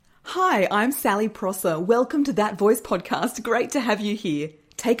Hi, I'm Sally Prosser. Welcome to That Voice podcast. Great to have you here.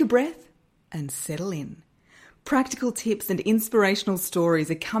 Take a breath and settle in. Practical tips and inspirational stories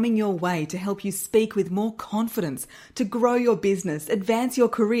are coming your way to help you speak with more confidence, to grow your business, advance your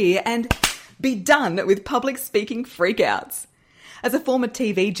career, and be done with public speaking freakouts. As a former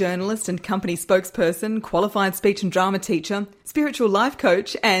TV journalist and company spokesperson, qualified speech and drama teacher, spiritual life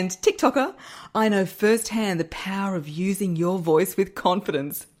coach, and TikToker, I know firsthand the power of using your voice with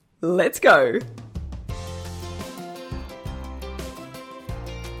confidence. Let's go.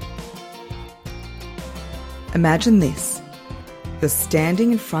 Imagine this. You're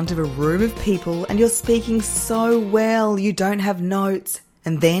standing in front of a room of people and you're speaking so well you don't have notes.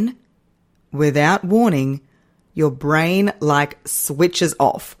 And then, without warning, your brain switches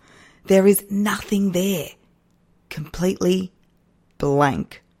off. There is nothing there. Completely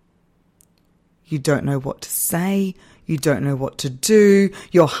blank. You don't know what to say. You don't know what to do.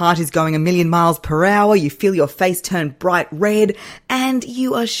 Your heart is going 1,000,000 miles per hour. You feel your face turn bright red, and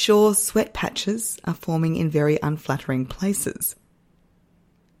you are sure sweat patches are forming in very unflattering places.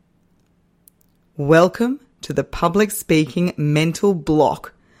 Welcome to the public speaking mental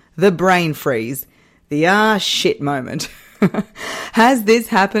block, the brain freeze, the shit moment. Has this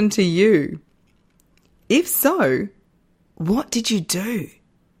happened to you? If so, what did you do?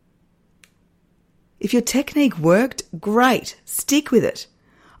 If your technique worked, great, stick with it.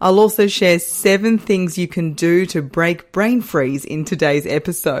 I'll also share 7 things you can do to break brain freeze in today's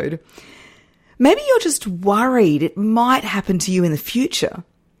episode. Maybe you're just worried it might happen to you in the future.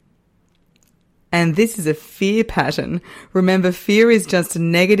 And this is a fear pattern. Remember, fear is just a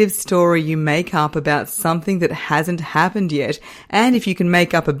negative story you make up about something that hasn't happened yet. And if you can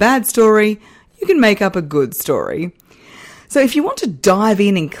make up a bad story, you can make up a good story. So if you want to dive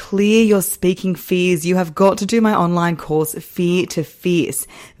in and clear your speaking fears, you have got to do my online course, Fear to Fierce.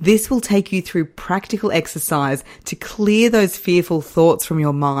 This will take you through practical exercise to clear those fearful thoughts from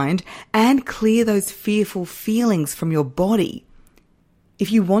your mind and clear those fearful feelings from your body. If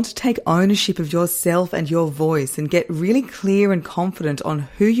you want to take ownership of yourself and your voice and get really clear and confident on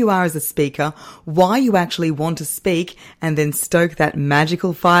who you are as a speaker, why you actually want to speak, and then stoke that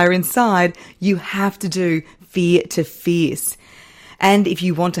magical fire inside, you have to do Fear to Fierce. And if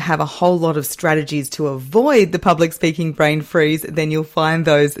you want to have a whole lot of strategies to avoid the public speaking brain freeze, then you'll find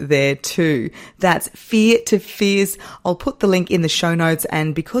those there too. That's Fear to Fierce. I'll put the link in the show notes,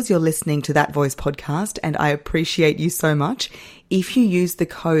 and because you're listening to That Voice podcast, and I appreciate you so much, if you use the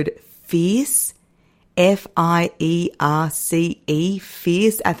code FIERCE, F-I-E-R-C-E,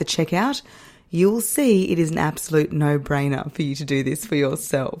 FIERCE at the checkout, you'll see it is an absolute no-brainer for you to do this for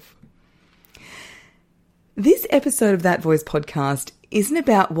yourself. This episode of That Voice podcast isn't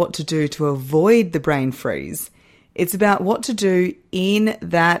about what to do to avoid the brain freeze. It's about what to do in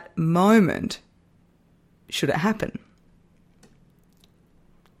that moment, should it happen.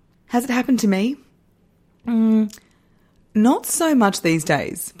 Has it happened to me? Not so much these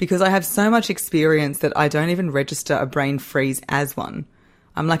days, because I have so much experience that I don't even register a brain freeze as one.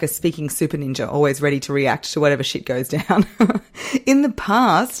 I'm like a speaking super ninja, always ready to react to whatever shit goes down. In the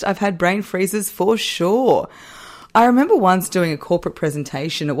past, I've had brain freezes for sure. I remember once doing a corporate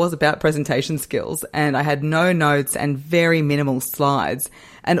presentation. It was about presentation skills, and I had no notes and very minimal slides.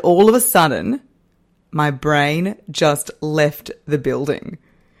 And all of a sudden, my brain just left the building.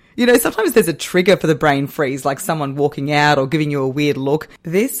 You know, sometimes there's a trigger for the brain freeze, like someone walking out or giving you a weird look.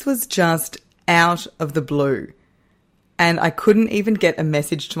 This was just out of the blue. And I couldn't even get a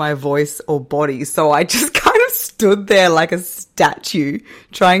message to my voice or body. So I just kind of stood there like a statue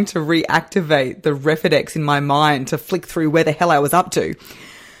trying to reactivate the Refidex in my mind to flick through where the hell I was up to.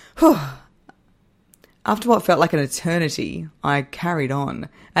 After what felt like an eternity, I carried on.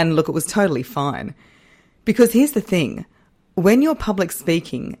 And look, it was totally fine. Because here's the thing. When you're public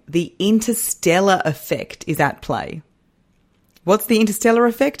speaking, the interstellar effect is at play. What's the interstellar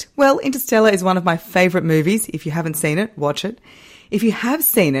effect? Well, Interstellar is one of my favourite movies. If you haven't seen it, watch it. If you have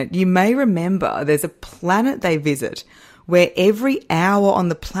seen it, you may remember there's a planet they visit where every hour on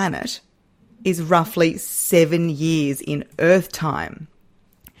the planet is roughly 7 years in Earth time.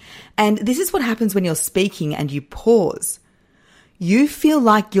 And this is what happens when you're speaking and you pause. You feel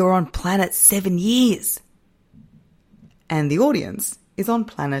like you're on planet 7 years. And the audience is on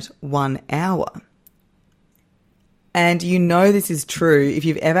planet 1 hour. And you know this is true if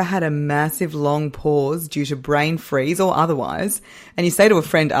you've ever had a massive long pause due to brain freeze or otherwise, and you say to a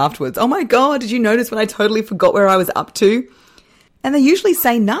friend afterwards, "Oh my God, did you notice when I totally forgot where I was up to?" And they usually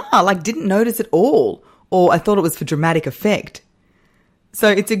say, "Nah, didn't notice at all," or "I thought it was for dramatic effect." So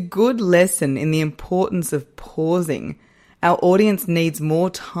it's a good lesson in the importance of pausing Our audience needs more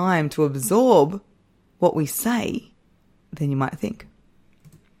time to absorb what we say than you might think.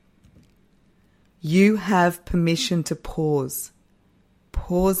 You have permission to pause.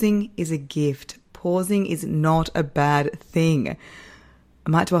 Pausing is a gift. Pausing is not a bad thing. I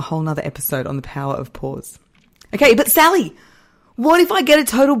might do a whole nother episode on the power of pause. Okay, but Sally, what if I get a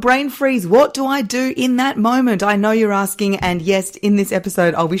total brain freeze? What do I do in that moment? I know you're asking, and yes, in this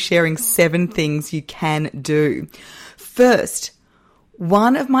episode, I'll be sharing 7 things you can do. First,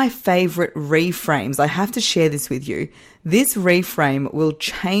 one of my favorite reframes, I have to share this with you. This reframe will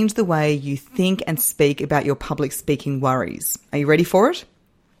change the way you think and speak about your public speaking worries. Are you ready for it?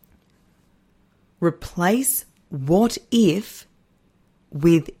 Replace what if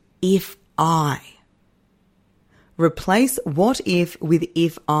with if I. Replace what if with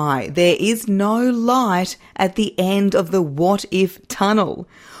if I. There is no light at the end of the what if tunnel.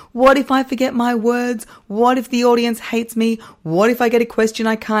 What if I forget my words? What if the audience hates me? What if I get a question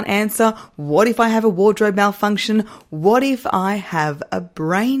I can't answer? What if I have a wardrobe malfunction? What if I have a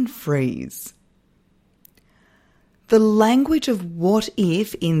brain freeze? The language of what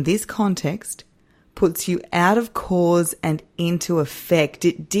if in this context puts you out of cause and into effect.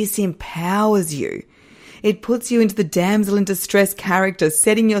 It disempowers you. It puts you into the damsel in distress character,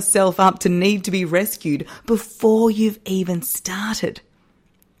 setting yourself up to need to be rescued before you've even started.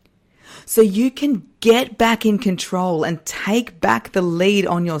 So you can get back in control and take back the lead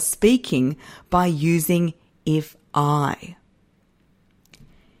on your speaking by using if I.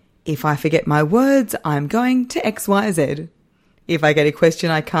 If I forget my words, I'm going to X, Y, Z. If I get a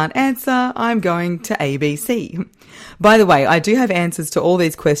question I can't answer, I'm going to ABC. By the way, I do have answers to all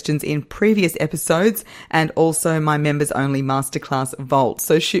these questions in previous episodes and also my members only masterclass Vault.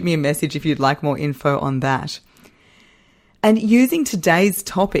 So shoot me a message if you'd like more info on that. And using today's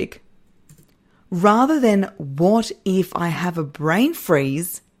topic, rather than what if I have a brain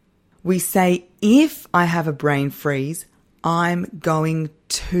freeze, we say if I have a brain freeze, I'm going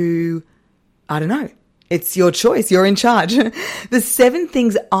to, I don't know. It's your choice. You're in charge. The 7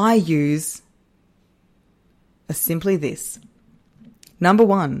 things I use are simply this. Number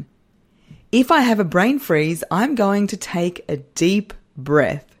 1, if I have a brain freeze, I'm going to take a deep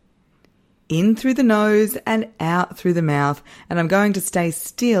breath in through the nose and out through the mouth, and I'm going to stay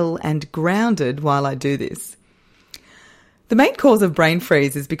still and grounded while I do this. The main cause of brain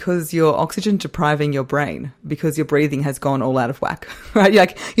freeze is because you're oxygen depriving your brain, because your breathing has gone all out of whack, right?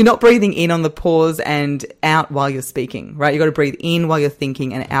 You're not breathing in on the pause and out while you're speaking, right? You've got to breathe in while you're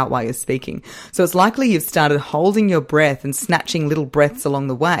thinking and out while you're speaking. So it's likely you've started holding your breath and snatching little breaths along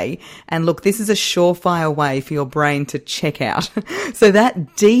the way. And look, this is a surefire way for your brain to check out. So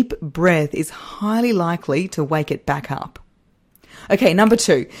that deep breath is highly likely to wake it back up. Okay, number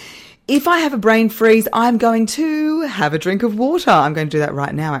 2. If I have a brain freeze, I'm going to have a drink of water. I'm going to do that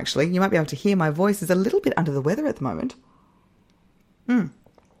right now, actually. You might be able to hear my voice is a little bit under the weather at the moment.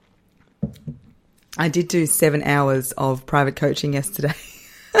 I did do 7 hours of private coaching yesterday.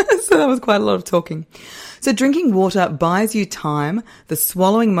 So that was quite a lot of talking. So drinking water buys you time. The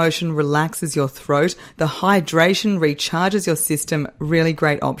swallowing motion relaxes your throat. The hydration recharges your system. Really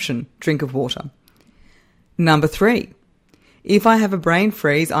great option. Drink of water. Number 3. If I have a brain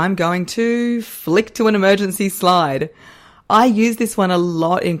freeze, I'm going to flick to an emergency slide. I use this one a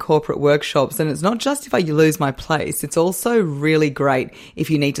lot in corporate workshops, and it's not just if I lose my place. It's also really great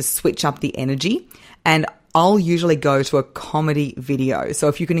if you need to switch up the energy, and I'll usually go to a comedy video. So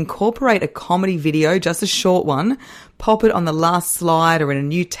if you can incorporate a comedy video, just a short one, pop it on the last slide or in a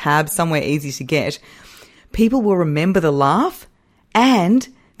new tab somewhere easy to get, people will remember the laugh and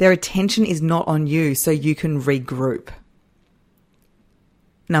their attention is not on you, so you can regroup.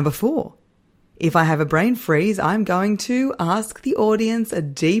 Number 4, if I have a brain freeze, I'm going to ask the audience a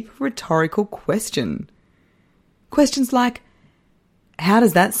deep rhetorical question. Questions like, how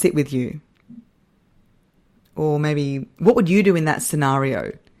does that sit with you? Or maybe, what would you do in that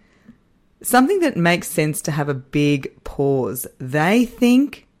scenario? Something that makes sense to have a big pause. They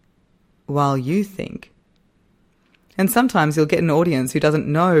think while you think. And sometimes you'll get an audience who doesn't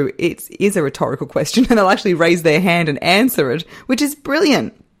know it is a rhetorical question and they'll actually raise their hand and answer it, which is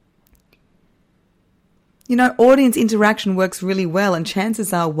brilliant. You know, audience interaction works really well, and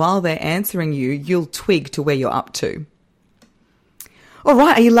chances are while they're answering you, you'll twig to where you're up to. All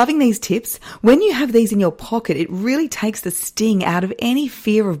right, are you loving these tips? When you have these in your pocket, it really takes the sting out of any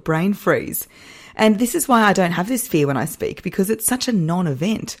fear of brain freeze. And this is why I don't have this fear when I speak, because it's such a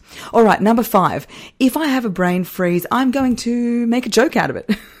non-event. All right, number 5. If I have a brain freeze, I'm going to make a joke out of it.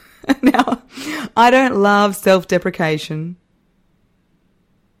 Now, I don't love self-deprecation.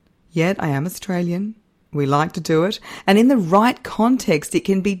 Yet I am Australian. We like to do it. And in the right context, it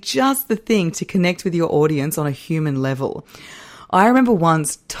can be just the thing to connect with your audience on a human level. I remember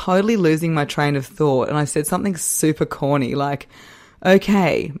once totally losing my train of thought and I said something super corny like,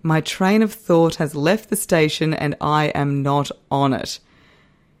 okay, my train of thought has left the station and I am not on it.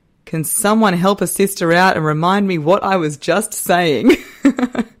 Can someone help a sister out and remind me what I was just saying?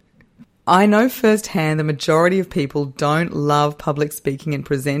 I know firsthand the majority of people don't love public speaking and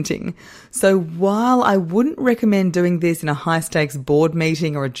presenting. So while I wouldn't recommend doing this in a high-stakes board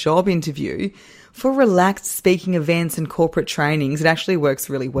meeting or a job interview, for relaxed speaking events and corporate trainings, it actually works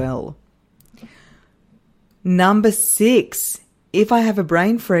really well. Number 6, if I have a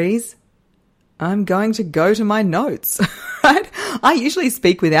brain freeze, I'm going to go to my notes, right? I usually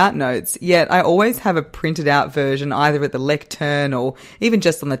speak without notes, yet I always have a printed out version either at the lectern or even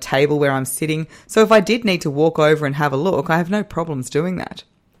just on the table where I'm sitting. So if I did need to walk over and have a look, I have no problems doing that.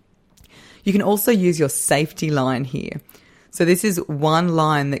 You can also use your safety line here. So this is one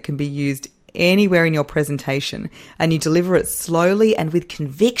line that can be used anywhere in your presentation, and you deliver it slowly and with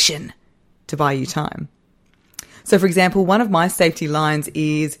conviction to buy you time. So for example, one of my safety lines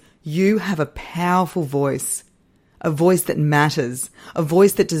is, you have a powerful voice, a voice that matters, a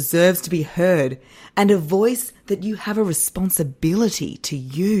voice that deserves to be heard, and a voice that you have a responsibility to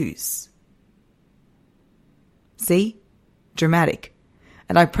use. See? Dramatic.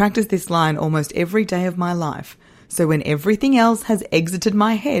 And I practice this line almost every day of my life, so when everything else has exited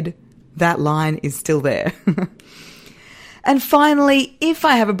my head, that line is still there. And finally, if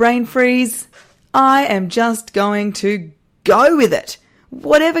I have a brain freeze, I am just going to go with it.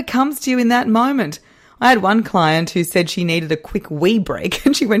 Whatever comes to you in that moment. I had one client who said she needed a quick wee break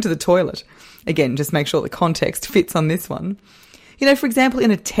and she went to the toilet. Again, just make sure the context fits on this one. You know, for example,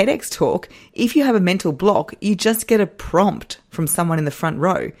 in a TEDx talk, if you have a mental block, you just get a prompt from someone in the front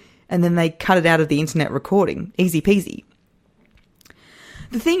row and then they cut it out of the internet recording. Easy peasy.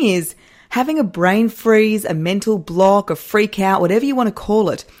 The thing is, having a brain freeze, a mental block, a freak out, whatever you want to call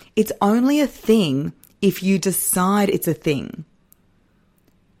it, it's only a thing if you decide it's a thing.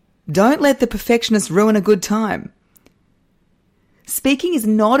 Don't let the perfectionist ruin a good time. Speaking is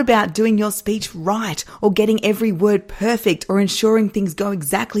not about doing your speech right or getting every word perfect or ensuring things go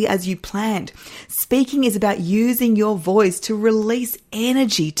exactly as you planned. Speaking is about using your voice to release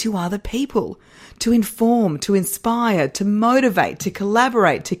energy to other people, to inform, to inspire, to motivate, to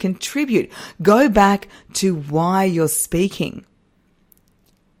collaborate, to contribute. Go back to why you're speaking.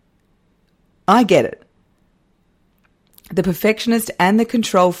 I get it. The perfectionist and the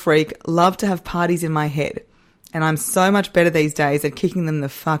control freak love to have parties in my head. And I'm so much better these days at kicking them the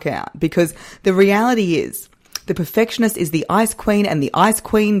fuck out, because the reality is the perfectionist is the ice queen and the ice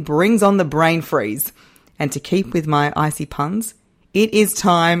queen brings on the brain freeze. And to keep with my icy puns, it is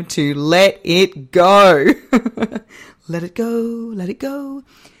time to let it go. Let it go, let it go.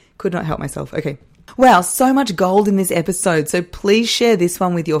 Could not help myself. Okay. Wow, so much gold in this episode. So please share this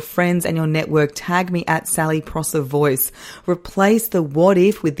one with your friends and your network. Tag me at Sally Prosser Voice. Replace the what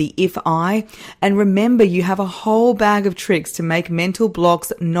if with the if I. And remember, you have a whole bag of tricks to make mental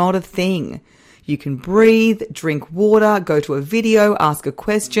blocks not a thing. You can breathe, drink water, go to a video, ask a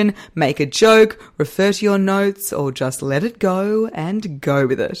question, make a joke, refer to your notes, or just let it go and go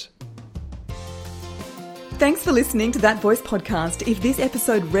with it. Thanks for listening to That Voice podcast. If this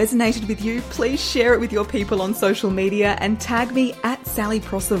episode resonated with you, please share it with your people on social media and tag me at Sally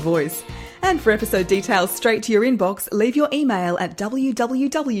Prosser Voice. And for episode details straight to your inbox, leave your email at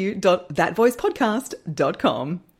www.thatvoicepodcast.com.